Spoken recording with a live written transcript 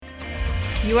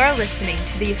You are listening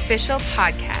to the official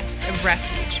podcast of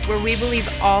Refuge, where we believe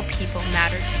all people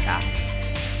matter to God.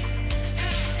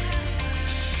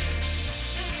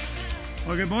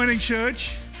 Well, good morning,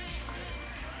 church.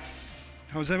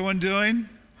 How's everyone doing?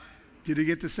 Did you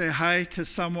get to say hi to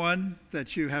someone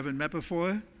that you haven't met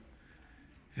before?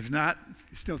 If not,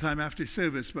 it's still time after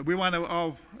service. But I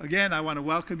want to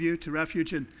welcome you to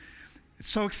Refuge. And it's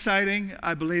so exciting.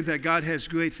 I believe that God has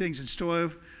great things in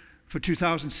store for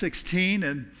 2016.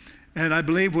 And I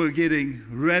believe we're getting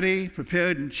ready,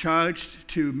 prepared, and charged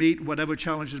to meet whatever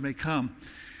challenges may come.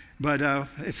 But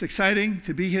it's exciting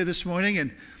to be here this morning.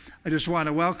 And I just want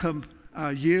to welcome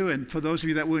you. And for those of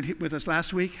you that weren't with us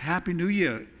last week, Happy New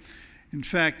Year. In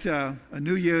fact, a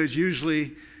new year is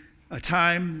usually a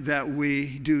time that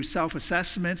we do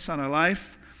self-assessments on our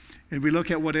life, and we look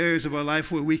at what areas of our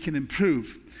life where we can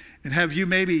improve. And have you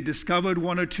maybe discovered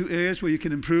one or two areas where you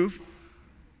can improve?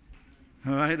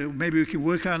 All right, maybe we can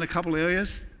work on a couple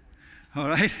areas. All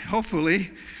right, hopefully.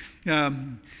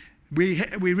 We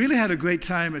really had a great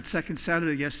time at Second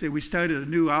Saturday yesterday. We started a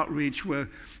new outreach where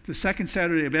the second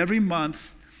Saturday of every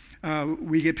month,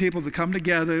 we get people to come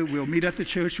together. We'll meet at the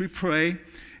church, we pray,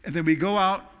 and then we go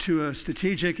out to a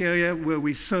strategic area where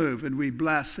we serve and we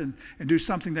bless and do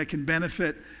something that can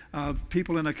benefit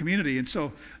people in our community. And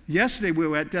so yesterday we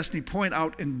were at Destiny Point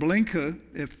out in Blinker.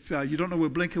 If you don't know where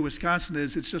Blinker, Wisconsin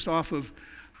is, it's just off of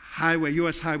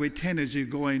US Highway 10 as you're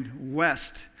going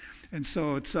west. And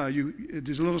so it's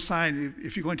there's a little sign,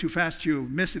 if you're going too fast, you'll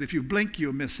miss it. If you blink,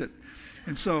 you'll miss it.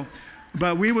 And so,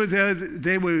 but we were there.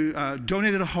 They were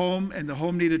donated a home, and the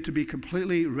home needed to be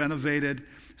completely renovated.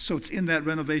 So it's in that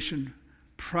renovation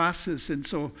process. And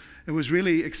so it was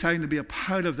really exciting to be a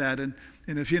part of that. And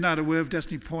if you're not aware of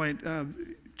Destiny Point,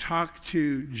 talk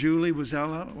to Julie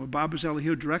Wazella or Bob Wazella.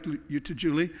 He'll direct you to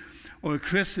Julie. Or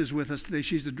Chris is with us today.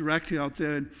 She's the director out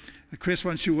there. And Chris,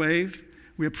 why don't you wave?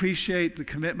 We appreciate the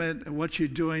commitment and what you're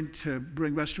doing to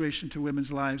bring restoration to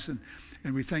women's lives. And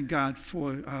we thank God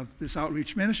for this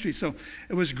outreach ministry. So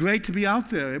it was great to be out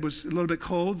there. It was a little bit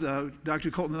cold. Dr.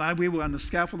 Colton and I, we were on the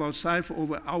scaffold outside for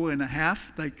over an hour and a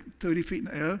half, like 30 feet in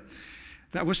the air.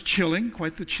 That was chilling,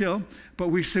 quite the chill, but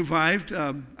we survived.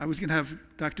 I was going to have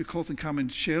Dr. Colton come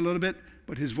and share a little bit,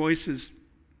 but his voice is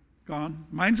gone.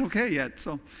 Mine's okay yet,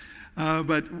 so.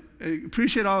 But I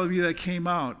appreciate all of you that came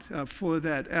out for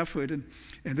that effort, and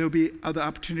there'll be other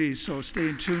opportunities, so stay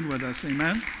in tune with us,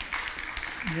 amen?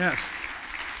 Yes.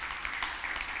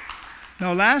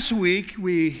 Now, last week,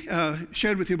 we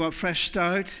shared with you about Fresh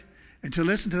Start. And to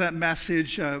listen to that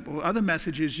message or other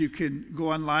messages, you can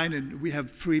go online, and we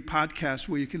have free podcasts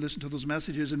where you can listen to those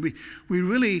messages. And we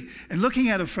really, in looking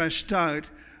at a fresh start,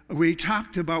 we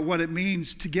talked about what it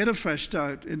means to get a fresh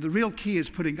start. And the real key is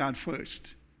putting God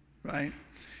first, right?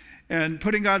 And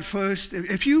putting God first,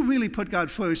 if you really put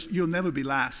God first, you'll never be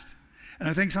last. And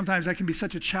I think sometimes that can be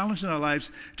such a challenge in our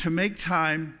lives to make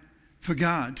time for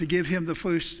God, to give Him the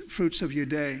first fruits of your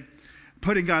day.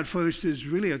 Putting God first is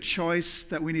really a choice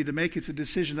that we need to make. It's a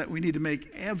decision that we need to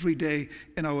make every day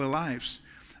in our lives.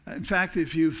 In fact,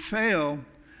 if you fail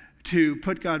to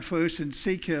put God first and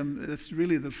seek Him, that's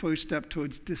really the first step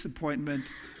towards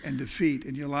disappointment and defeat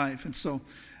in your life. And so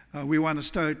we want to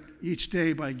start each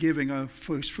day by giving our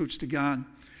first fruits to God.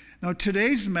 Now,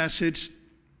 today's message,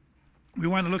 we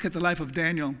want to look at the life of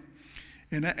Daniel.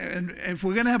 And if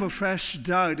we're going to have a fresh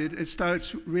start, it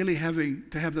starts really having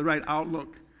to have the right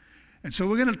outlook. And so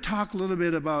we're going to talk a little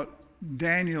bit about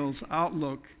Daniel's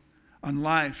outlook on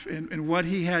life and what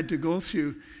he had to go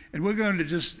through. And we're going to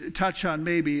just touch on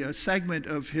maybe a segment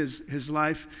of his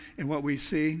life and what we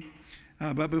see.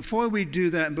 But before we do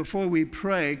that and before we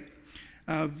pray,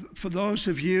 for those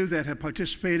of you that have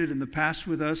participated in the past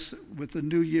with us with the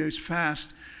New Year's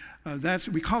fast,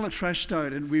 we call it Fresh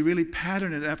Start, and we really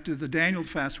pattern it after the Daniel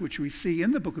fast, which we see in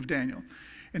the book of Daniel.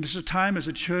 And it's a time as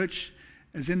a church,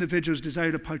 as individuals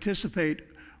desire to participate,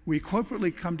 we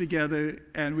corporately come together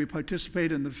and we participate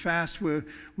in the fast where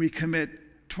we commit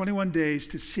 21 days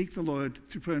to seek the Lord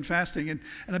through prayer and fasting. And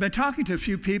I've been talking to a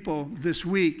few people this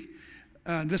week.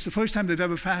 This is the first time they've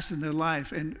ever fasted in their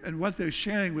life. And what they're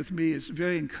sharing with me is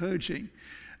very encouraging.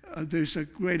 There's a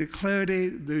greater clarity.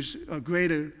 There's a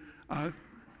greater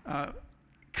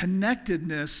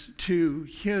connectedness to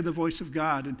hear the voice of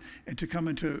God and to come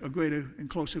into a greater and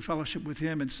closer fellowship with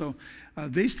Him. And so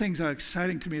these things are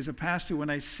exciting to me as a pastor when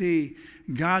I see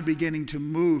God beginning to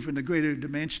move in a greater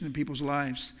dimension in people's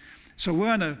lives. So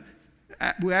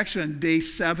we're actually on day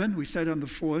 7. We started on the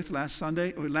 4th last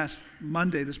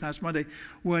Monday, this past Monday.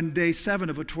 We're on day 7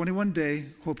 of a 21-day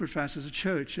corporate fast as a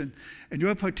church. And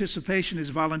your participation is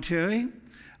voluntary.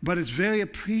 But it's very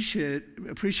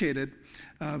appreciated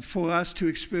for us to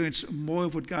experience more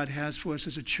of what God has for us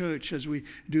as a church as we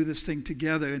do this thing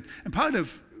together. And part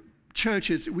of church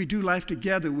is we do life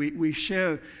together. We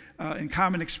share in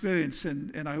common experience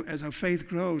and as our faith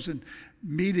grows, and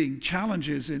meeting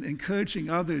challenges and encouraging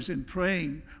others and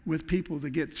praying with people to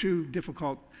get through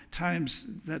difficult times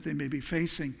that they may be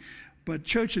facing. But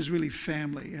church is really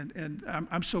family, and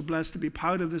I'm so blessed to be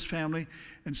part of this family,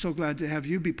 and so glad to have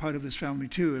you be part of this family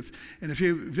too. If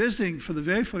you're visiting for the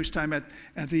very first time,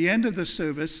 at the end of the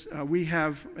service, we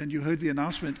have, and you heard the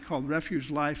announcement, called Refuge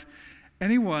Life.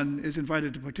 Anyone is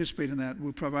invited to participate in that.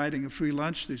 We're providing a free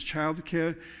lunch. There's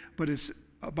childcare, but it's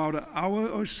about an hour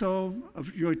or so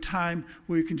of your time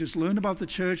where you can just learn about the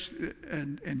church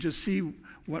and just see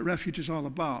what Refuge is all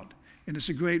about. And it's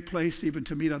a great place even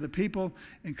to meet other people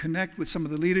and connect with some of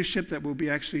the leadership that will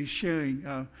be actually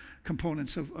sharing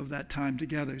components of that time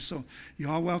together. So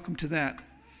you're all welcome to that.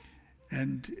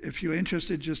 And if you're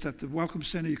interested, just at the Welcome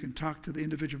Center, you can talk to the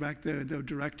individual back there, and they'll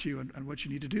direct you on what you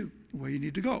need to do, where you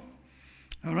need to go.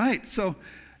 All right, so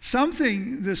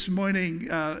something this morning,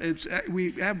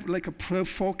 we have like a prayer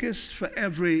focus for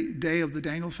every day of the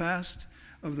Daniel fast,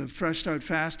 of the Fresh Start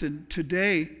fast. And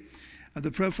today, the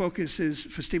prayer focus is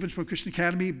for Stevensburg Christian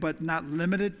Academy, but not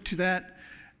limited to that.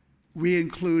 We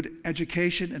include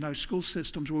education in our school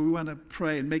systems, where we want to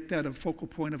pray and make that a focal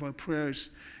point of our prayers.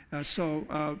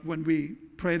 So when we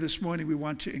pray this morning, we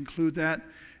want to include that.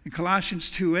 In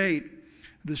Colossians 2:8,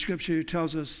 the scripture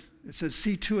tells us, it says,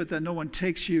 "See to it that no one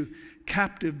takes you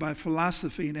captive by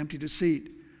philosophy and empty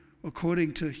deceit,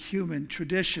 according to human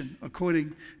tradition,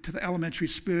 according to the elementary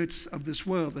spirits of this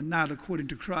world, and not according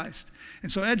to Christ."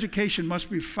 And so education must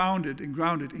be founded and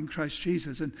grounded in Christ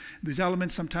Jesus. And there's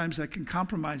elements sometimes that can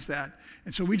compromise that.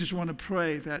 And so we just want to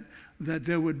pray that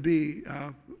there would be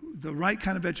the right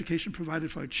kind of education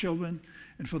provided for our children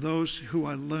and for those who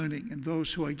are learning and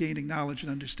those who are gaining knowledge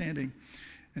and understanding.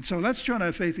 And so let's join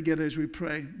our faith together as we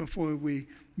pray before we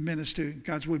minister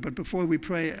God's word. But before we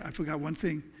pray, I forgot one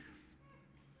thing.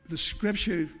 The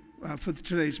scripture for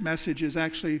today's message is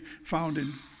actually found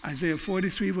in Isaiah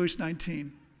 43, verse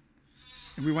 19.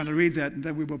 And we want to read that, and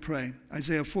then we will pray.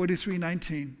 Isaiah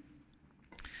 43:19.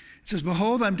 It says,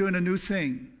 "Behold, I'm doing a new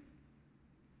thing.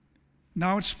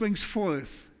 Now it springs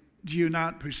forth. Do you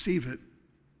not perceive it?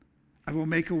 I will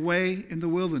make a way in the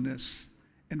wilderness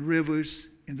and rivers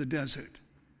in the desert."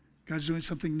 God's doing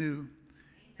something new,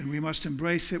 and we must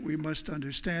embrace it, we must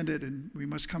understand it, and we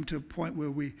must come to a point where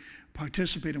we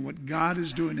participate in what God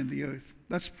is doing in the earth.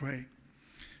 Let's pray.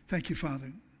 Thank you,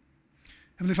 Father.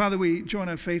 Heavenly Father, we join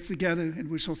our faith together, and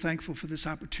we're so thankful for this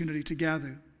opportunity to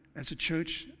gather as a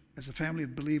church, as a family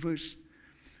of believers.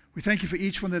 We thank you for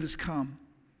each one that has come.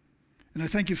 And I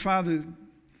thank you, Father,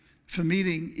 for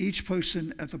meeting each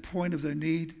person at the point of their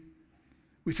need.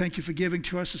 We thank you for giving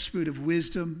to us a spirit of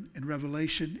wisdom and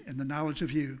revelation and the knowledge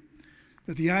of you,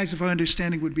 that the eyes of our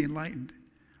understanding would be enlightened,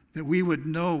 that we would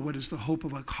know what is the hope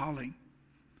of our calling,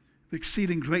 the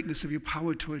exceeding greatness of your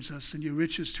power towards us and your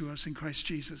riches to us in Christ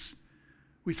Jesus.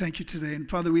 We thank you today. And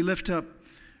Father, we lift up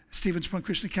Stevensburg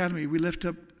Christian Academy. We lift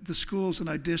up the schools in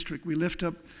our district. We lift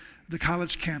up the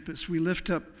college campus. We lift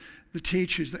up the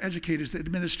teachers, the educators, the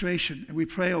administration. And we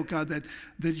pray, oh God,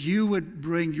 that you would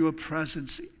bring your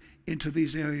presence into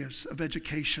these areas of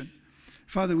education.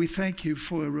 Father, we thank you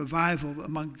for a revival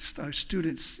amongst our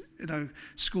students in our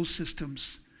school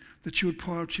systems, that you would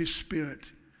pour out your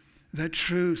spirit, that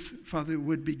truth, Father,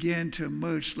 would begin to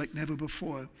emerge like never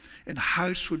before, and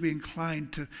hearts would be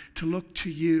inclined to look to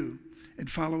you and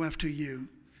follow after you.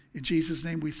 In Jesus'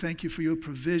 name, we thank you for your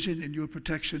provision and your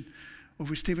protection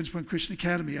over Stevensburg Christian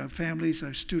Academy, our families,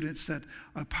 our students that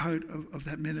are part of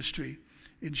that ministry.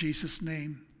 In Jesus'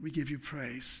 name, we give you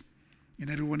praise. And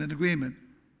everyone in agreement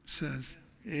says,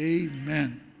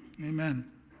 amen. Amen.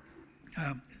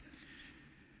 Now,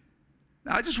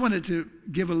 I just wanted to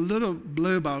give a little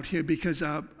blurb out here because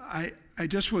I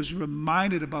just was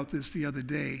reminded about this the other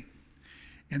day.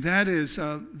 And that is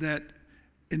that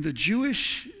in the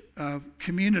Jewish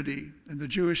community, in the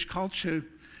Jewish culture,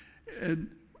 in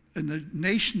the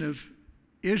nation of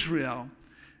Israel,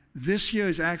 this year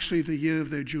is actually the year of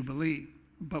their Jubilee.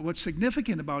 But what's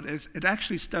significant about it is it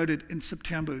actually started in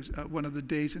September, one of the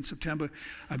days in September.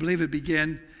 I believe it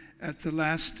began at the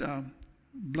last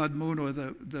blood moon or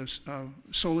the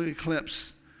solar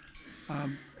eclipse.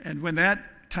 And when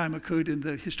that time occurred in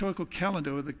the historical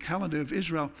calendar or the calendar of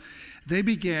Israel, they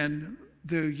began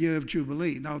their year of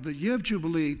Jubilee. Now, the year of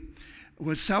Jubilee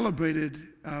was celebrated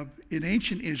in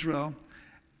ancient Israel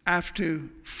after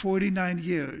 49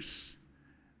 years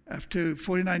After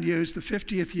 49 years, the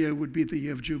 50th year would be the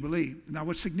year of Jubilee. Now,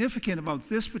 what's significant about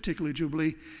this particular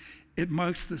Jubilee, it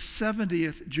marks the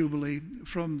 70th Jubilee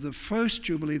from the first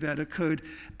Jubilee that occurred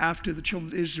after the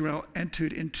children of Israel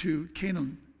entered into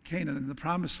Canaan in the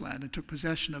Promised Land and took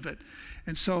possession of it.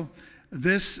 And so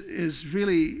this is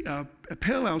really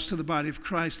parallels to the body of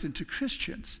Christ and to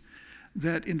Christians,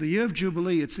 that in the year of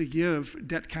Jubilee, it's a year of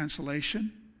debt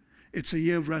cancellation. It's a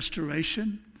year of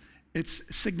restoration. It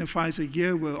signifies a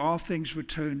year where all things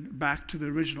return back to the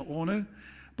original owner.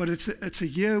 But it's a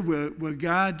year where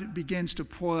God begins to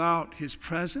pour out his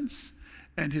presence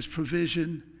and his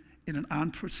provision in an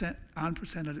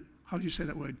unprecedented, how do you say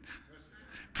that word?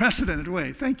 Precedented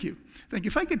way. Thank you. Thank you.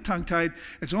 If I get tongue-tied,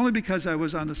 it's only because I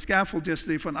was on the scaffold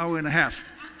yesterday for an hour and a half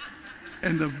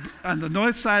on the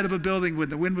north side of a building when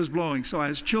the wind was blowing. So I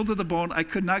was chilled to the bone. I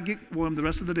could not get warm the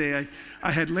rest of the day.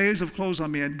 I had layers of clothes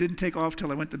on me. I didn't take off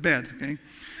till I went to bed, okay?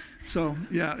 So,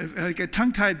 yeah, if I get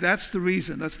tongue-tied, that's the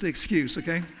reason. That's the excuse,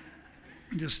 okay?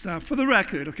 Just for the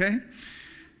record, okay?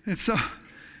 And so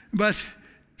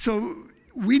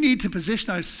we need to position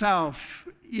ourselves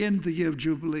in the year of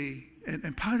Jubilee.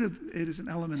 And part of it is an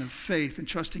element of faith and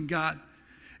trusting God.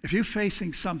 If you're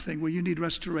facing something where you need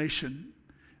restoration,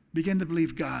 begin to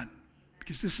believe God,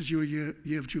 because this is your year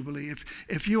of Jubilee.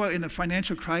 If you are in a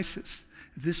financial crisis,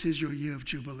 this is your year of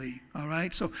Jubilee, all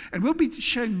right? So, and we'll be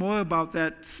sharing more about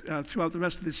that throughout the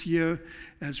rest of this year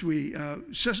as we,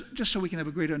 just so we can have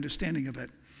a greater understanding of it.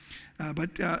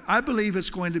 But I believe it's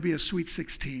going to be a sweet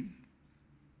 16,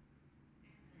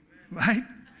 right?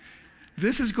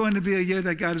 This is going to be a year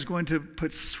that God is going to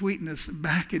put sweetness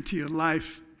back into your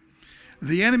life.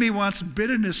 The enemy wants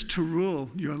bitterness to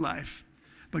rule your life,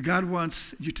 but God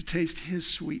wants you to taste his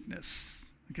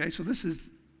sweetness, okay? So this is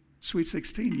Sweet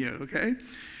 16 year, okay?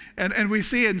 And we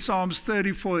see in Psalms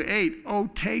 34:8, oh,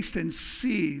 taste and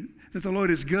see that the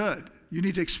Lord is good. You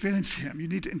need to experience him. You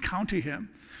need to encounter him.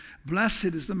 Blessed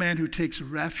is the man who takes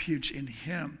refuge in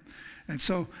him. And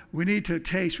so we need to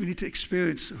taste, we need to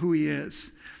experience who he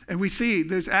is. And we see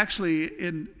there's actually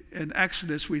in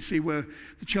Exodus, we see where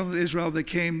the children of Israel, they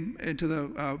came into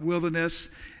the wilderness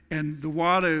and the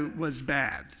water was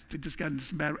bad. They just got into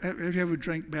some bad. Have you ever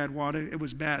drank bad water? It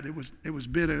was bad. It was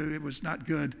bitter. It was not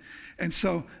good. And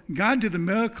so God did a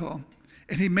miracle,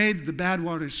 and he made the bad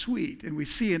water sweet. And we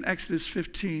see in Exodus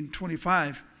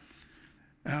 15:25,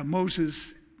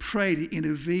 Moses prayed, he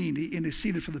intervened, he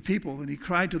interceded for the people, and he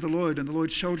cried to the Lord, and the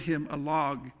Lord showed him a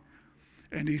log,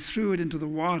 and he threw it into the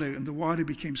water, and the water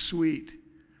became sweet.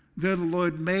 There the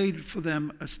Lord made for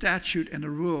them a statute and a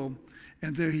rule,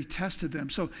 and there he tested them.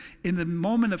 So in the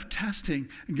moment of testing,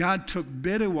 God took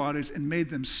bitter waters and made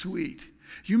them sweet.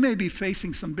 You may be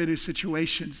facing some bitter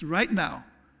situations right now,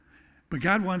 but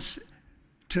God wants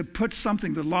to put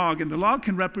something, the log, and the log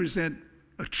can represent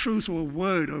a truth or a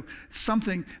word or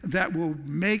something that will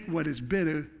make what is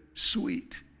bitter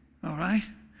sweet, all right?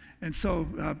 And so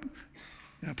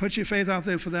put your faith out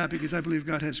there for that, because I believe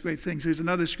God has great things. There's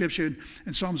another scripture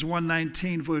in Psalms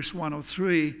 119, verse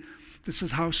 103. This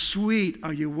is how sweet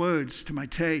are your words to my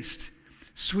taste,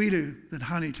 sweeter than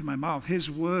honey to my mouth. His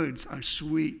words are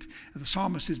sweet. And the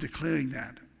psalmist is declaring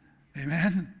that.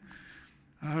 Amen?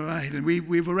 All right. And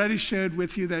we've already shared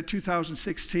with you that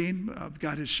 2016,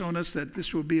 God has shown us that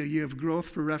this will be a year of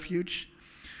growth for Refuge.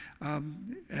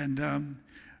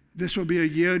 This will be a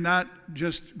year not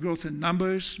just growth in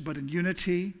numbers, but in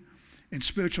unity, in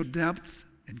spiritual depth,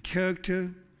 in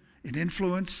character, in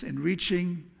influence, in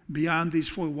reaching beyond these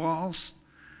four walls.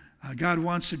 God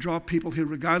wants to draw people here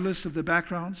regardless of their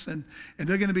backgrounds, and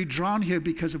they're going to be drawn here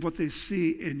because of what they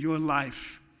see in your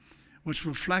life, what's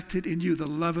reflected in you, the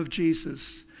love of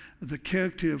Jesus, the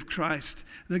character of Christ.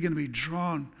 They're going to be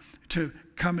drawn to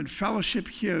come and fellowship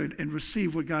here and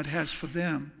receive what God has for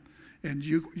them. And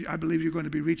I believe you're going to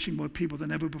be reaching more people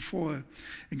than ever before.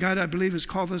 And God, I believe, has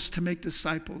called us to make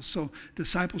disciples. So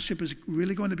discipleship is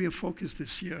really going to be a focus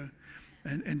this year.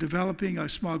 And developing our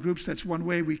small groups, that's one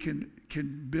way we can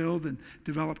build and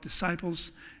develop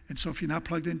disciples. And so if you're not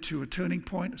plugged into a Turning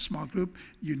Point, a small group,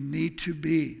 you need to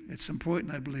be. It's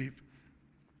important, I believe.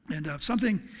 And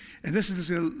and this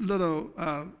is a little,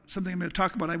 something I'm going to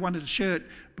talk about. I wanted to share it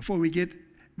before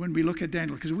when we look at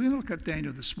Daniel, because we're going to look at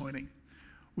Daniel this morning.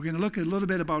 We're going to look a little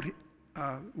bit about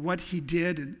what he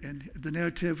did and the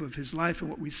narrative of his life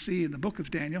and what we see in the book of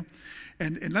Daniel.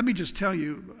 And let me just tell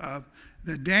you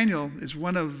that Daniel is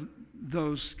one of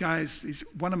those guys. He's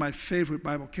one of my favorite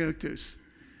Bible characters.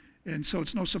 And so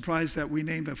it's no surprise that we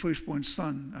named our firstborn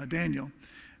son Daniel.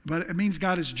 But it means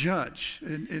God is judge.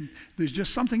 And there's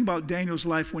just something about Daniel's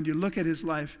life. When you look at his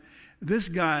life, this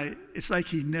guy, it's like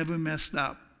he never messed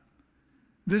up.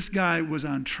 This guy was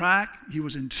on track, he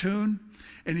was in tune,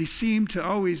 and he seemed to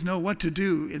always know what to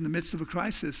do in the midst of a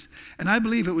crisis. And I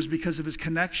believe it was because of his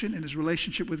connection and his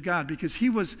relationship with God, because he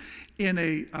was in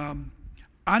a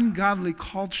ungodly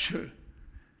culture,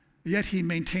 yet he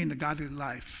maintained a godly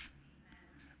life.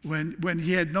 When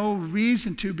he had no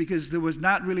reason to, because there was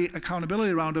not really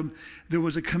accountability around him, there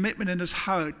was a commitment in his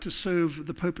heart to serve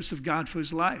the purpose of God for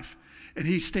his life. And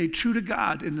he stayed true to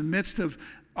God in the midst of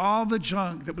all the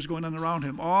junk that was going on around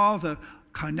him, all the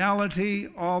carnality,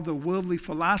 all the worldly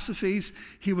philosophies.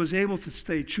 He was able to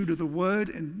stay true to the Word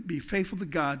and be faithful to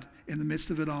God in the midst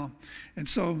of it all. And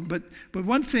so, but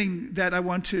one thing that I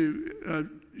want to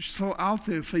throw out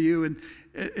there for you, and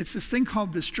it's this thing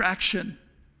called distraction.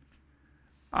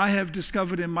 I have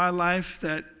discovered in my life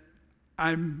that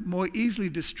I'm more easily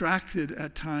distracted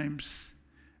at times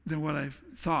than what I've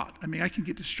thought. I mean, I can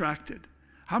get distracted.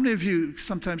 How many of you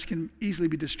sometimes can easily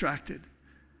be distracted?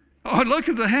 Oh, look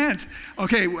at the hands.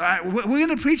 Okay, we're going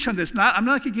to preach on this. I'm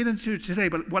not going to get into it today,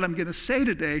 but what I'm going to say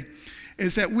today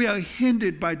is that we are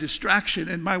hindered by distraction.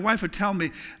 And my wife would tell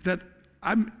me that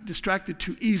I'm distracted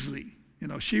too easily. You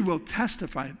know, she will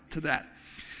testify to that.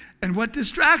 And what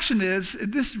distraction is,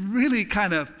 this really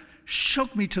kind of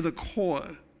shook me to the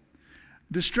core.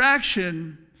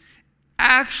 Distraction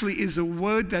actually is a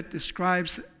word that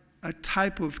describes a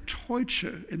type of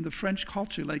torture in the French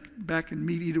culture, like back in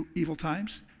medieval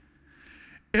times.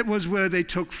 It was where they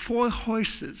took 4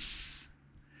 horses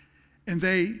and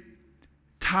they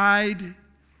tied,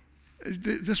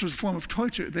 this was a form of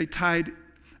torture, they tied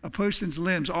a person's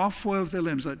limbs, all 4 of their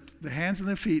limbs, the hands and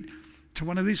their feet, to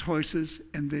one of these horses,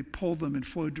 and they pulled them in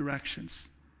 4 directions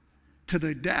to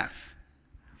their death.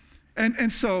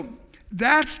 And so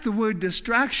that's the word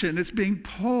distraction. It's being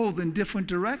pulled in different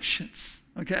directions,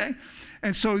 okay?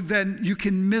 And so then you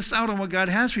can miss out on what God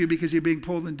has for you because you're being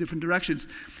pulled in different directions.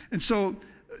 And so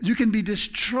you can be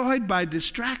destroyed by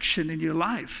distraction in your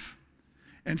life.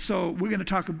 And so we're going to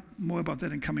talk more about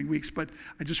that in coming weeks, but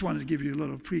I just wanted to give you a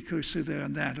little precursor there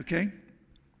on that, okay?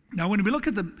 Now, when we look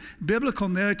at the biblical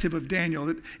narrative of Daniel,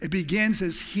 it begins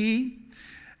as he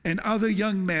and other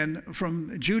young men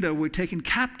from Judah were taken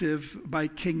captive by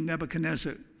King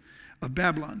Nebuchadnezzar of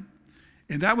Babylon.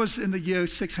 And that was in the year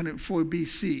 604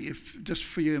 BC, just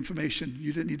for your information.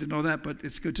 You didn't need to know that, but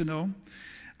it's good to know.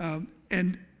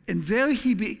 And there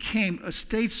he became a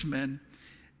statesman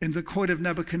in the court of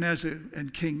Nebuchadnezzar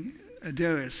and King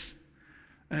Darius.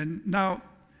 And now,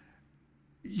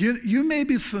 you may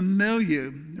be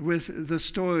familiar with the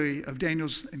story of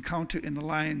Daniel's encounter in the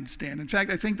lion's den. In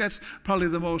fact, I think that's probably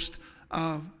the most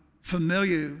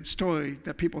familiar story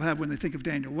that people have when they think of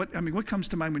Daniel. What comes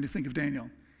to mind when you think of Daniel?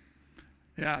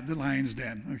 Yeah, the lion's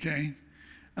den, okay?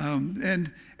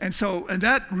 And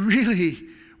that really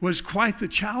was quite the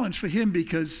challenge for him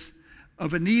because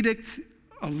of an edict,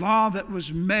 a law that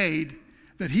was made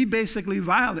that he basically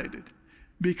violated.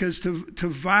 Because to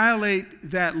violate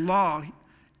that law,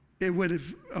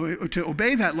 to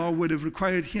obey that law would have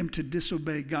required him to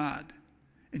disobey God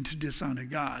and to dishonor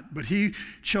God. But he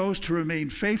chose to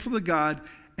remain faithful to God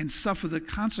and suffer the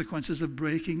consequences of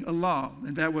breaking a law,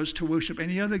 and that was to worship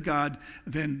any other god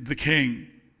than the king.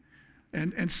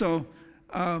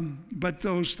 But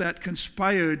those that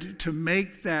conspired to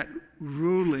make that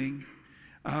ruling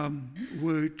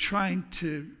were trying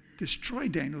to destroy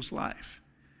Daniel's life.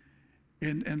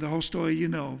 And the whole story, you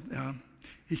know,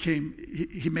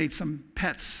 he made some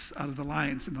pets out of the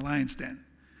lions in the lion's den.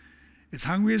 As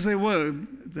hungry as they were,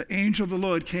 the angel of the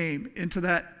Lord came into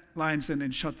that lion's den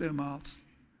and shut their mouths.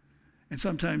 And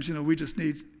sometimes, you know, we just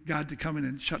need God to come in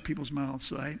and shut people's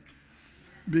mouths, right?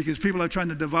 Because people are trying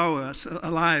to devour us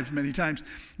alive many times.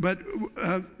 But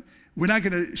we're not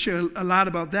going to share a lot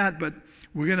about that, but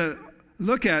we're going to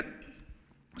look at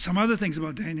some other things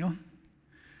about Daniel.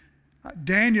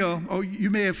 Daniel, you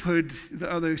may have heard the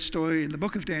other story in the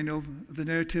book of Daniel, the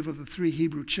narrative of the 3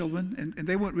 Hebrew children. And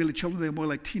they weren't really children, they were more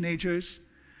like teenagers.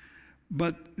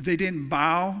 But they didn't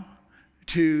bow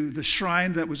to the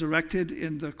shrine that was erected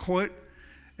in the court.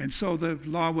 And so the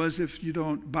law was if you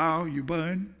don't bow, you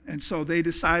burn. And so they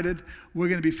decided, we're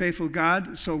going to be faithful to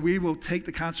God, so we will take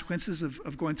the consequences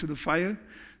of going through the fire.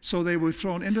 So they were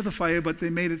thrown into the fire, but they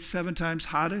made it 7 times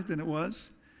hotter than it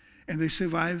was. And they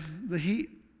survived the heat.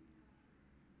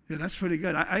 Yeah, that's pretty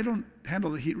good. I don't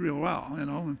handle the heat real well, you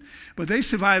know. But they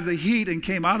survived the heat and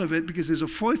came out of it because there's a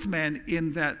 4th man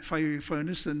in that fiery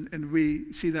furnace, and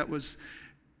we see that was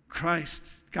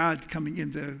Christ, God coming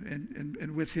in there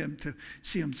and with him to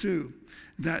see them through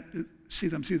that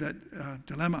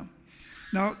dilemma.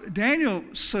 Now, Daniel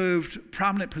served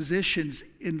prominent positions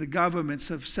in the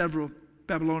governments of several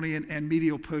Babylonian and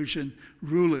Medo-Persian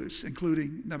rulers,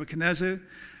 including Nebuchadnezzar,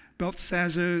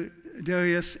 Belshazzar,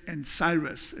 Darius, and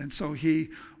Cyrus. And so he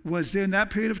was there in that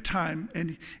period of time,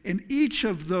 and in each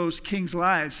of those kings'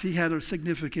 lives, he had a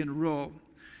significant role.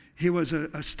 He was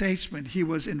a statesman. He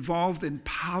was involved in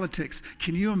politics.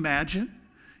 Can you imagine?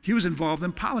 He was involved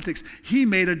in politics. He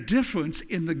made a difference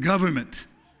in the government.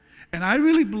 And I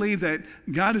really believe that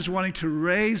God is wanting to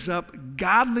raise up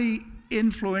godly,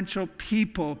 influential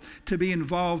people to be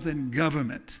involved in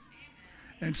government.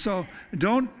 And so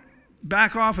don't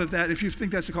back off of that if you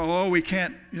think that's a call. Oh, we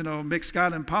can't, mix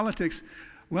God and politics.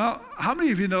 Well, how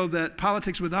many of you know that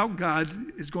politics without God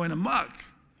is going amok?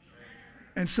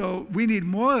 And so we need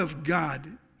more of God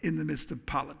in the midst of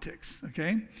politics,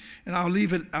 okay? And I'll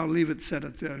leave it set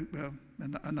at there.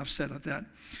 Enough said at that.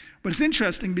 But it's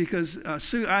interesting because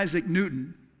Sir Isaac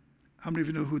Newton, how many of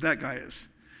you know who that guy is?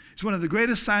 He's one of the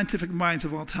greatest scientific minds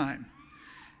of all time.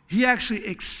 He actually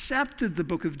accepted the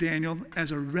book of Daniel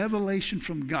as a revelation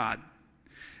from God.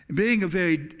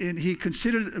 And he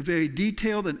considered it a very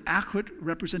detailed and accurate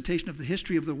representation of the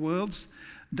history of the world's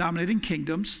dominating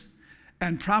kingdoms,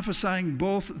 and prophesying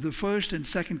both the first and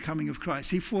second coming of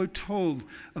Christ. He foretold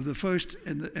of the first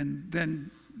and then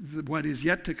what is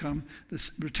yet to come,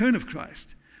 the return of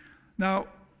Christ. Now,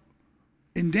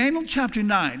 in Daniel chapter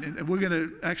 9, and we're going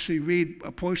to actually read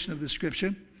a portion of the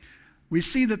scripture, we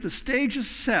see that the stage is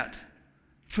set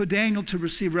for Daniel to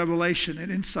receive revelation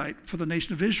and insight for the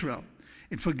nation of Israel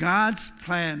and for God's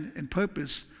plan and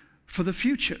purpose for the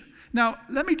future. Now,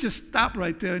 let me just stop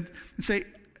right there and say,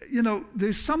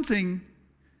 there's something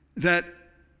that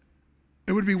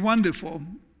it would be wonderful,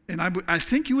 and I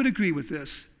think you would agree with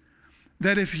this,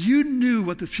 that if you knew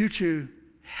what the future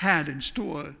had in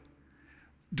store,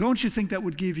 don't you think that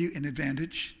would give you an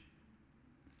advantage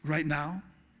right now?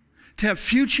 To have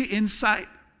future insight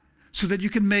so that you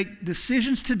can make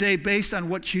decisions today based on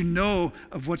what you know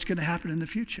of what's going to happen in the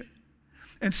future.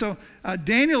 And so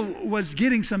Daniel was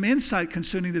getting some insight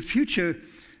concerning the future,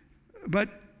 but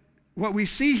what we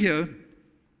see here,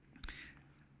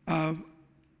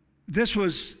 this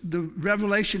was the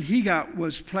revelation he got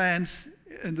was plans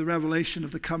and the revelation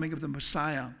of the coming of the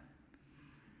Messiah.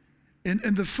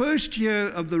 In the first year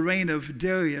of the reign of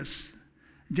Darius,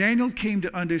 Daniel came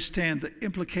to understand the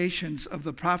implications of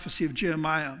the prophecy of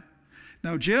Jeremiah.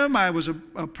 Now, Jeremiah was a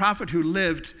prophet who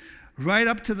lived right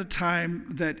up to the time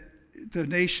that the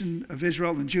nation of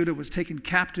Israel and Judah was taken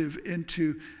captive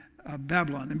into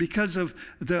Babylon. And because of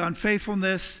the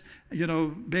unfaithfulness,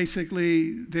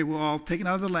 basically they were all taken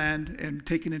out of the land and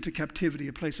taken into captivity,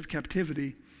 a place of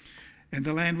captivity. And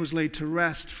the land was laid to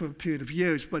rest for a period of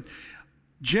years. But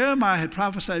Jeremiah had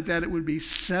prophesied that it would be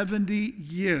 70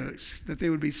 years, that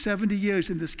there would be 70 years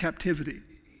in this captivity.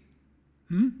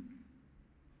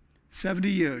 70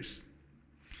 years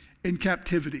in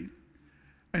captivity.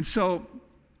 And so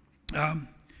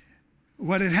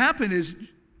what had happened is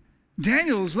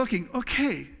Daniel is looking,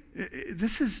 okay,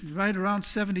 this is right around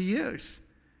 70 years.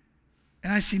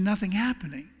 And I see nothing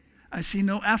happening. I see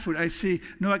no effort. I see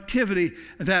no activity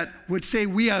that would say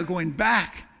we are going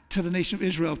back to the nation of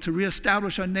Israel to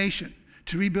reestablish our nation,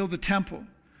 to rebuild the temple,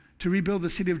 to rebuild the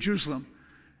city of Jerusalem.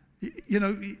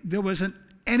 There wasn't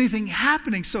anything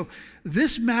happening. So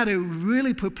this matter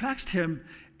really perplexed him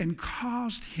and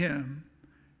caused him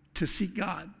to seek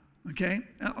God. Okay?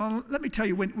 Now, let me tell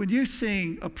you, when you're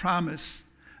seeing a promise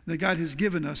that God has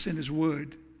given us in his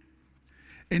word,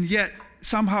 and yet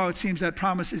somehow it seems that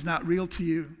promise is not real to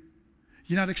you,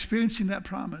 you're not experiencing that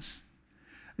promise,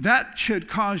 that should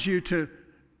cause you to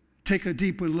take a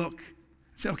deeper look.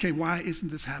 Say, okay, why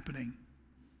isn't this happening?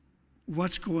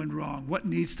 What's going wrong? What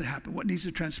needs to happen? What needs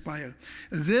to transpire?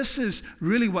 This is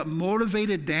really what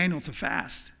motivated Daniel to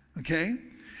fast. Okay?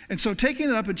 And so taking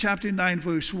it up in chapter 9,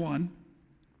 verse 1,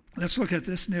 let's look at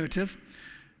this narrative.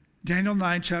 Daniel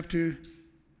 9, chapter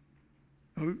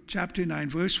 9,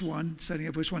 verse 1, starting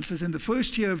at verse 1, says, in the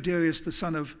first year of Darius, the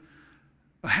son of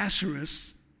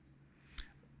Ahasuerus,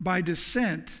 by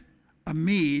descent, a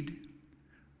Mede,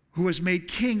 who was made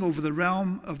king over the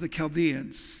realm of the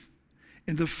Chaldeans.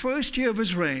 In the first year of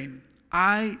his reign,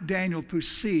 I, Daniel,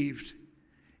 perceived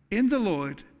in the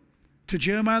Lord to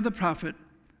Jeremiah the prophet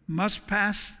must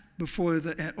pass before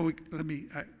the end. Oh, let me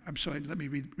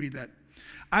read that.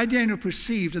 I, Daniel,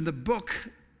 perceived in the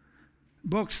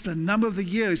books the number of the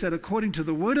years that according to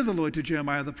the word of the Lord to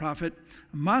Jeremiah the prophet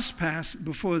must pass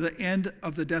before the end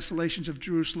of the desolations of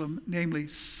Jerusalem, namely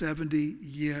 70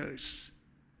 years.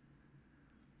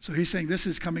 So he's saying this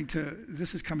is coming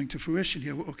to fruition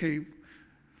here. Okay.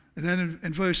 And then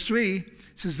in verse 3, it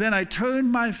says, then I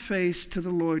turned my face to the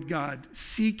Lord God,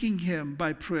 seeking him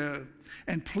by prayer.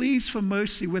 and pleas for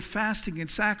mercy with fasting and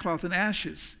sackcloth and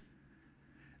ashes.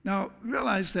 Now,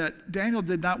 realize that Daniel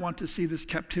did not want to see this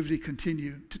captivity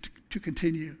continue.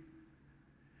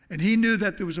 And he knew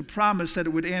that there was a promise that it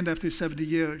would end after 70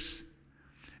 years.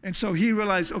 And so he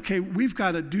realized, okay, we've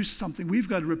got to do something. We've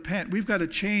got to repent. We've got to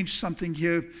change something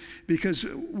here because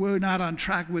we're not on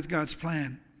track with God's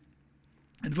plan.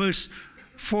 In verse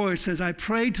 4, it says, I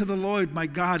prayed to the Lord my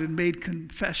God and made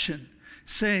confession,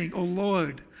 saying, O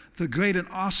Lord, the great and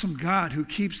awesome God who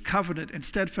keeps covenant and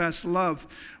steadfast love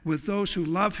with those who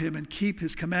love him and keep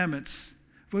his commandments.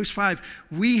 Verse 5,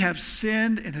 we have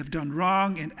sinned and have done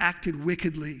wrong and acted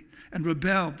wickedly and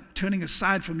rebelled, turning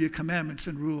aside from your commandments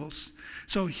and rules.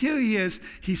 So here he is.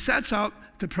 He sets out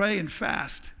to pray and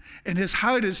fast. And his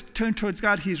heart is turned towards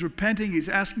God. He's repenting. He's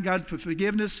asking God for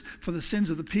forgiveness for the sins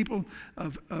of the people,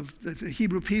 of the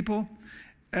Hebrew people,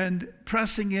 and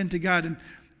pressing into God.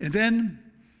 And then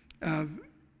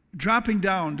dropping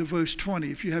down to verse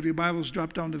 20. If you have your Bibles,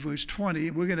 drop down to verse 20.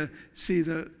 And we're going to see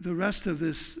the rest of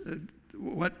this,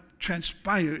 what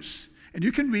transpires. And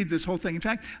you can read this whole thing. In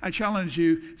fact, I challenge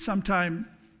you sometime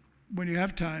when you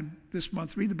have time this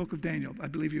month, read the book of Daniel. I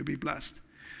believe you'll be blessed.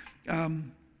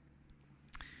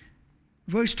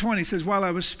 Verse 20 says, while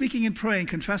I was speaking and praying,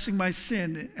 confessing my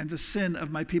sin and the sin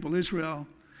of my people Israel,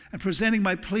 and presenting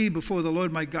my plea before the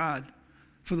Lord my God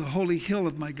for the holy hill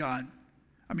of my God.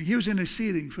 I mean, he was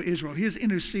interceding for Israel. He was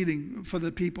interceding for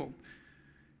the people.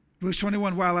 Verse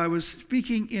 21, while I was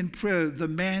speaking in prayer, the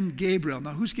man Gabriel.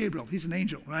 Now, who's Gabriel? He's an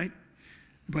angel, right?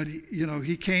 But,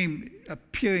 he came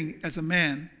appearing as a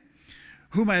man,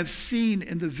 whom I have seen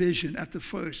in the vision at the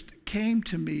first, came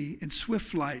to me in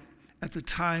swift light at the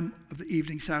time of the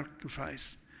evening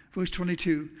sacrifice. Verse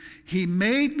 22, he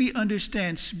made me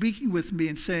understand, speaking with me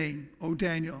and saying, O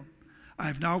Daniel, I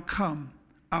have now come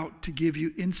out to give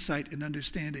you insight and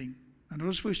understanding. Now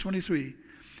notice verse 23,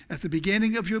 at the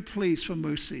beginning of your pleas for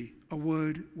mercy, a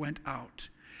word went out.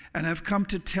 And I've come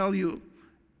to tell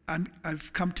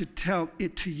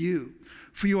it to you.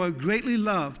 For you are greatly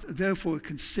loved, therefore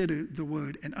consider the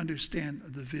word and understand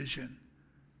the vision.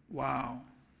 Wow.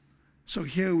 So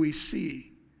here we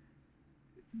see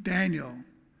Daniel.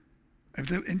 And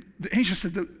the angel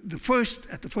said at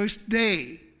the first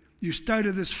day you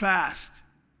started this fast,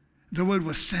 the word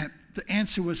was sent, the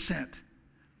answer was sent.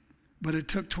 But it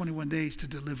took 21 days to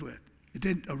deliver it. It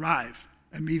didn't arrive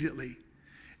immediately.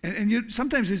 And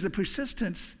sometimes there's the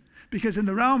persistence, because in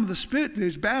the realm of the spirit,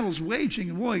 there's battles waging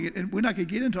and warring, and we're not going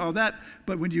to get into all that,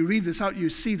 but when you read this out, you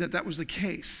see that that was the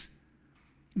case.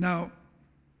 Now,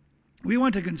 we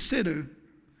want to consider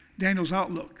Daniel's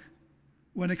outlook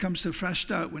when it comes to a fresh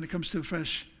start, when it comes to a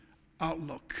fresh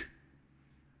outlook.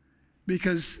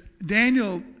 Because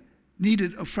Daniel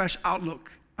needed a fresh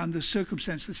outlook on the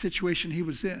circumstance, the situation he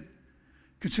was in,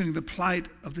 concerning the plight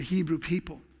of the Hebrew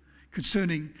people,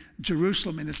 concerning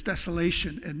Jerusalem and its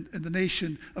desolation, and the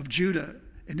nation of Judah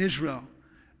and Israel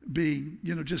being,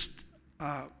 just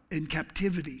in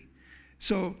captivity.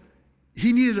 So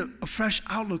he needed a fresh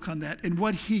outlook on that. And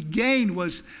what he gained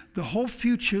was the whole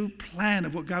future plan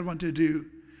of what God wanted to do,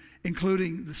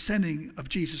 including the sending of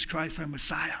Jesus Christ, our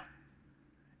Messiah,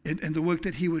 and the work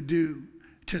that he would do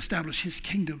to establish his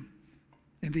kingdom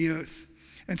in the earth.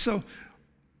 And so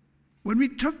when we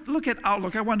look at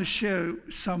outlook, I want to share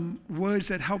some words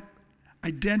that help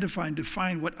identify and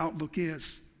define what outlook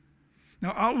is.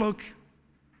 Now, outlook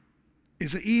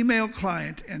is an email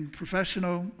client and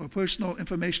professional or personal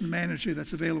information manager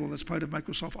that's available as part of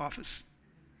Microsoft Office.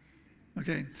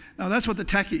 Okay, now that's what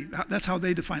that's how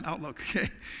they define Outlook. Okay,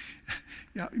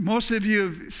 yeah, most of you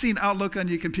have seen Outlook on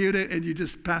your computer and you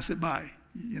just pass it by,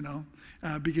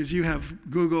 because you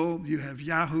have Google, you have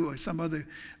Yahoo, or some other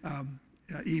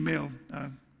email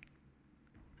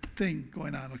thing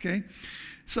going on. Okay,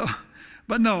 so,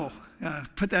 but no,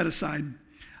 put that aside.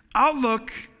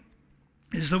 Outlook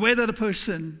is the way that a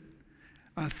person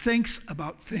thinks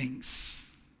about things.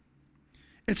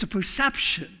 It's a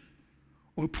perception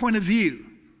or point of view.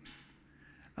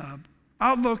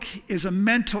 Outlook is a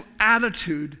mental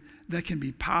attitude that can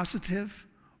be positive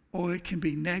or it can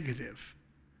be negative.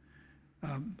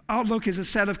 Outlook is a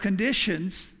set of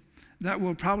conditions that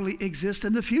will probably exist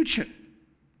in the future,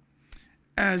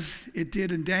 as it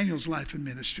did in Daniel's life and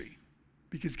ministry,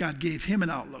 because God gave him an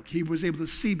outlook. He was able to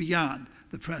see beyond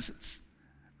the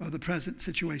present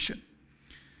situation.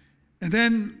 And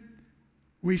then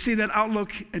we see that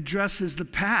outlook addresses the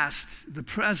past, the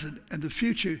present, and the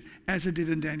future, as it did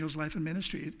in Daniel's life and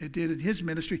ministry. It did in his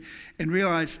ministry, and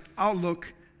realize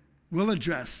outlook will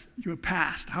address your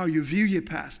past, how you view your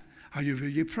past, how you view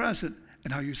your present,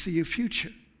 and how you see your future.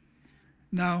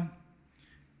 Now,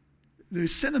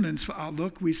 there's synonyms for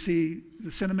outlook. We see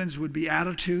the synonyms would be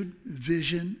attitude,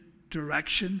 vision,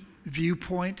 direction,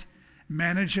 viewpoint,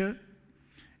 manager,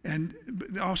 and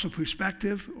also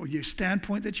perspective, or your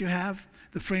standpoint that you have,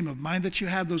 the frame of mind that you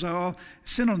have. Those are all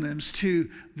synonyms to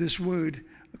this word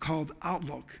called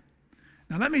outlook.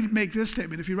 Now let me make this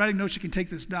statement. If you're writing notes, you can take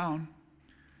this down.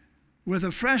 With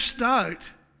a fresh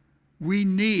start, we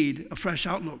need a fresh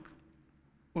outlook,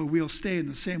 or we'll stay in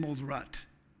the same old rut.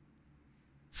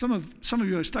 Some of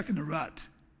you are stuck in a rut,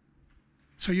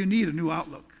 so you need a new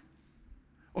outlook,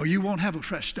 or you won't have a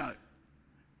fresh start.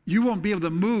 You won't be able to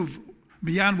move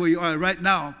beyond where you are right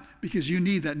now because you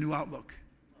need that new outlook.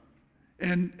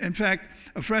 And in fact,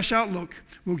 a fresh outlook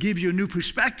will give you a new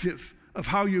perspective of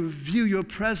how you view your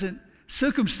present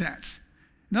circumstance.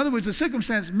 In other words, the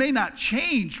circumstance may not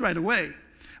change right away,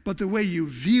 but the way you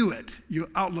view it, your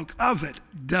outlook of it,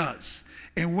 does.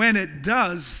 And when it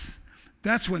does,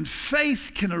 that's when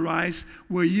faith can arise,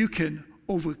 where you can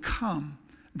overcome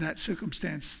that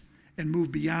circumstance and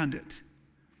move beyond it.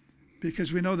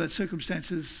 Because we know that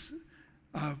circumstances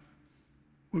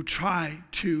will try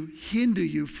to hinder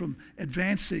you from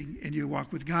advancing in your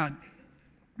walk with God.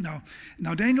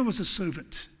 Now Daniel was a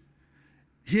servant.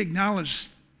 He acknowledged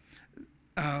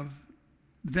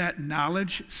that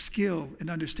knowledge, skill, and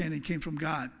understanding came from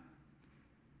God.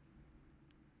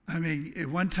 I mean, at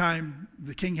one time,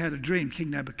 the king had a dream.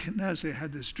 King Nebuchadnezzar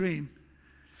had this dream.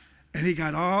 And he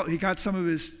got some of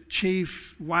his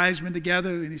chief wise men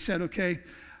together, and he said, okay,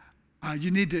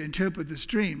 you need to interpret this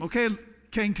dream. Okay,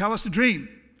 king, tell us the dream.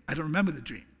 I don't remember the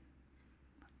dream.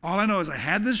 All I know is I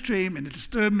had this dream, and it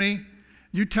disturbed me.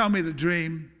 You tell me the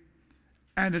dream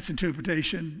and its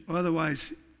interpretation, or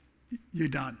otherwise you're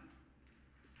done.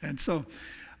 And so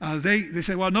they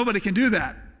said, well, nobody can do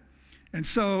that. And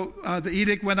so the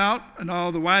edict went out, and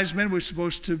all the wise men were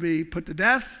supposed to be put to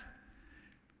death.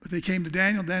 But they came to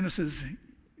Daniel. Daniel says,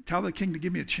 tell the king to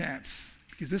give me a chance,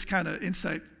 because this kind of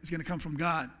insight is going to come from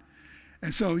God.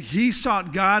 And so he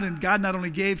sought God, and God not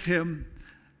only gave him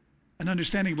an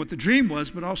understanding of what the dream was,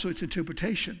 but also its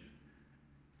interpretation.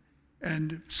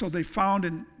 And so they found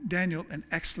in Daniel an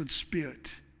excellent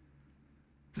spirit.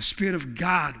 The Spirit of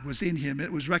God was in him.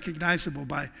 It was recognizable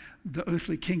by the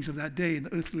earthly kings of that day and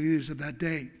the earthly leaders of that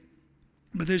day.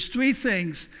 But there's three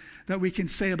things that we can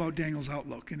say about Daniel's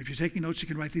outlook. And if you're taking notes, you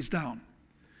can write these down.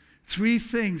 Three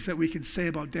things that we can say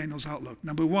about Daniel's outlook.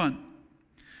 Number one,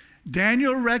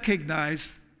 Daniel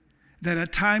recognized that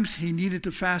at times he needed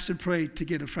to fast and pray to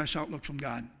get a fresh outlook from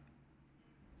God.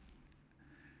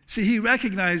 See, he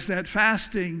recognized that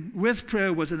fasting with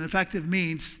prayer was an effective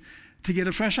means to get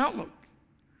a fresh outlook.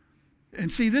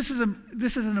 And see, this is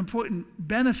an important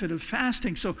benefit of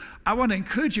fasting. So I want to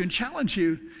encourage you and challenge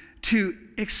you to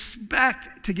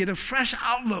expect to get a fresh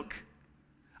outlook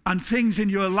on things in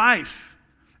your life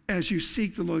as you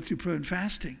seek the Lord through prayer and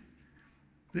fasting.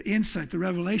 The insight, the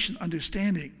revelation,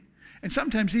 understanding, and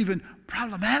sometimes even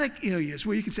problematic areas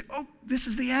where you can say, oh, this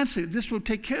is the answer. This will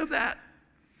take care of that.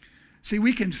 See,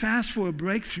 we can fast for a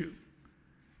breakthrough.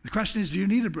 The question is, do you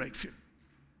need a breakthrough?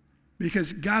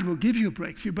 Because God will give you a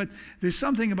breakthrough, but there's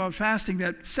something about fasting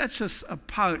that sets us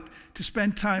apart to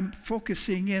spend time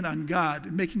focusing in on God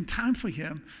and making time for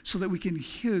Him so that we can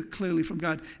hear clearly from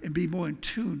God and be more in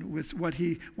tune with what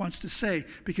He wants to say,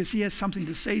 because He has something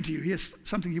to say to you. He has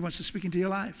something He wants to speak into your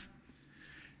life.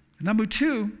 Number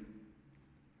two,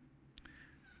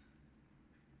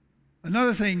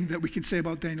 another thing that we can say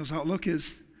about Daniel's outlook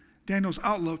is Daniel's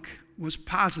outlook was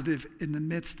positive in the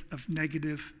midst of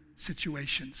negative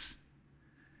situations.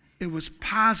 It was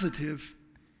positive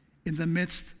in the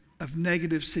midst of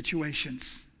negative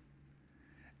situations.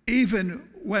 Even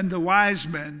when the wise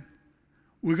men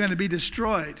were going to be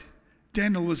destroyed,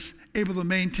 Daniel was able to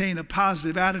maintain a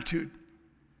positive attitude.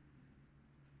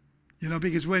 You know,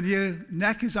 because when your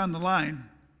neck is on the line,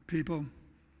 people,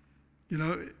 you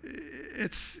know,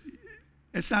 it's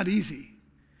not easy.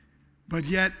 But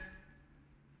yet,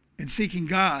 in seeking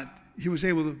God, he was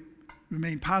able to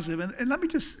remain positive. And let me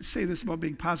just say this about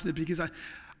being positive, because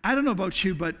I don't know about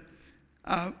you, but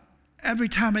every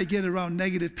time I get around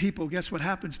negative people, guess what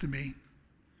happens to me?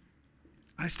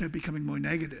 I start becoming more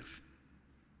negative.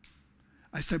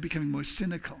 I start becoming more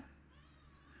cynical.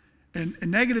 And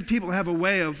negative people have a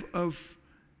way of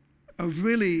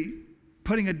really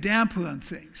putting a damper on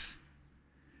things.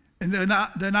 And they're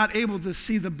not able to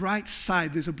see the bright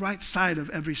side. There's a bright side of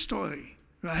every story,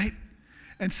 right?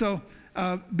 And so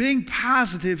being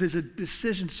positive is a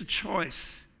decision, it's a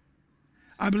choice.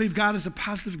 I believe God is a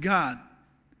positive God,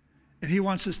 and He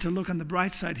wants us to look on the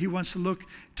bright side. He wants to look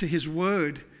to His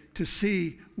Word to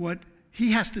see what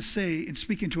He has to say and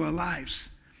speak into our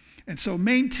lives. And so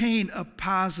maintain a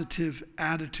positive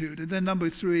attitude. And then number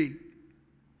 3,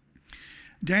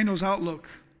 Daniel's outlook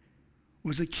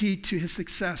was a key to his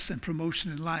success and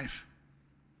promotion in life.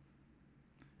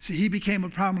 See, he became a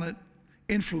prominent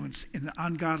influence in an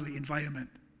ungodly environment.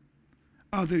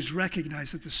 Others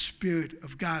recognized that the Spirit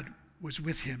of God was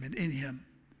with him and in him.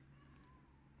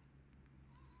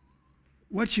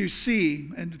 What you see,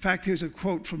 and in fact, here's a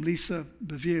quote from Lisa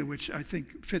Bevere, which I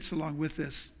think fits along with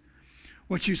this.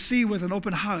 What you see with an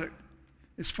open heart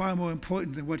is far more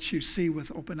important than what you see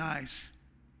with open eyes.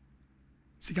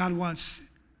 See, God wants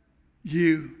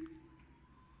you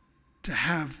to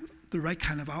have the right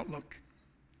kind of outlook,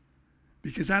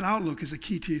 because that outlook is a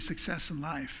key to your success in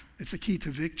life. It's a key to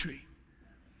victory.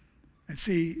 And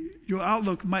see, your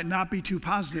outlook might not be too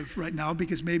positive right now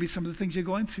because maybe some of the things you're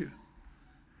going through.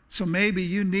 So maybe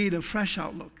you need a fresh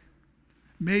outlook.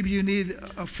 Maybe you need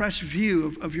a fresh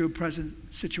view of your present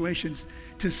situations,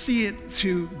 to see it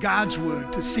through God's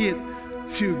word, to see it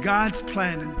through God's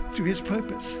plan and through his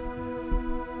purpose.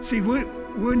 See,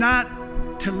 we're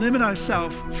not to limit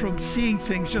ourselves from seeing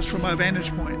things just from our vantage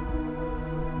point.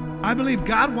 I believe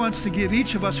God wants to give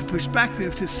each of us a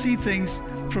perspective to see things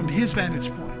from his vantage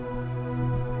point.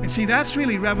 And see, that's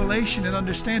really revelation and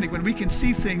understanding, when we can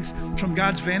see things from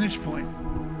God's vantage point.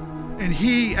 And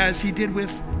he, as he did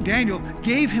with Daniel,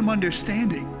 gave him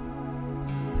understanding.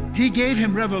 He gave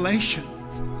him revelation.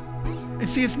 And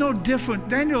see, it's no different.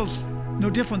 Daniel's no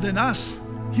different than us.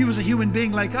 He was a human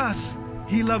being like us.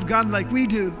 He loved God like we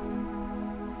do.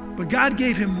 But God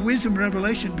gave him wisdom and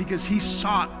revelation because he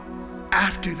sought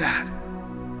after that.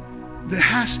 There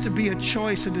has to be a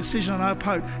choice, a decision on our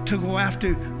part to go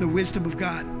after the wisdom of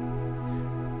God.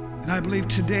 And I believe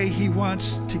today he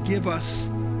wants to give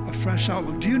us a fresh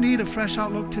outlook. Do you need a fresh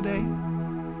outlook today?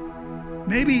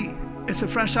 Maybe it's a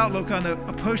fresh outlook on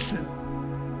a person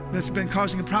that's been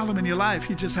causing a problem in your life.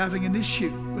 You're just having an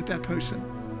issue with that person.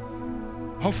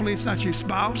 Hopefully it's not your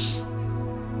spouse,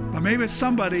 or maybe it's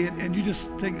somebody and you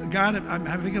just think, God, I'm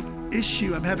having an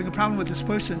issue. I'm having a problem with this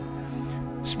person.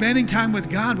 Spending time with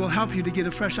God will help you to get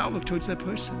a fresh outlook towards that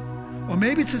person. Or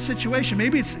maybe it's a situation.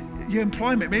 Maybe it's your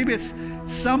employment. Maybe it's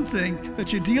something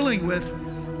that you're dealing with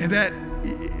and that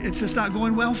it's just not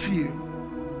going well for you.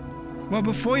 Well,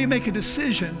 before you make a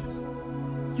decision,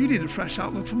 you need a fresh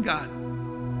outlook from God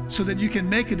so that you can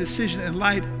make a decision in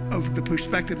light of the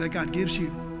perspective that God gives you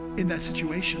in that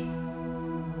situation.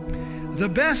 The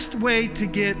best way to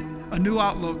get a new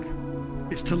outlook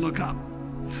is to look up.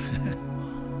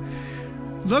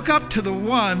 Look up to the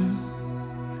one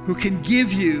who can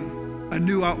give you a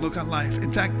new outlook on life.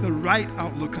 In fact, the right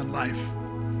outlook on life.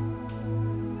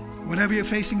 Whatever you're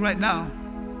facing right now,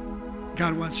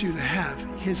 God wants you to have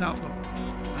his outlook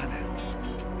on it.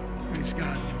 Praise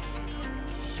God.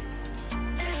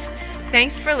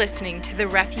 Thanks for listening to the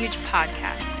Refuge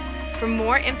Podcast. For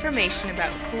more information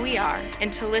about who we are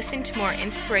and to listen to more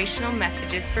inspirational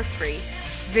messages for free,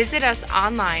 visit us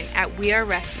online at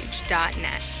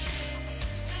wearerefuge.net.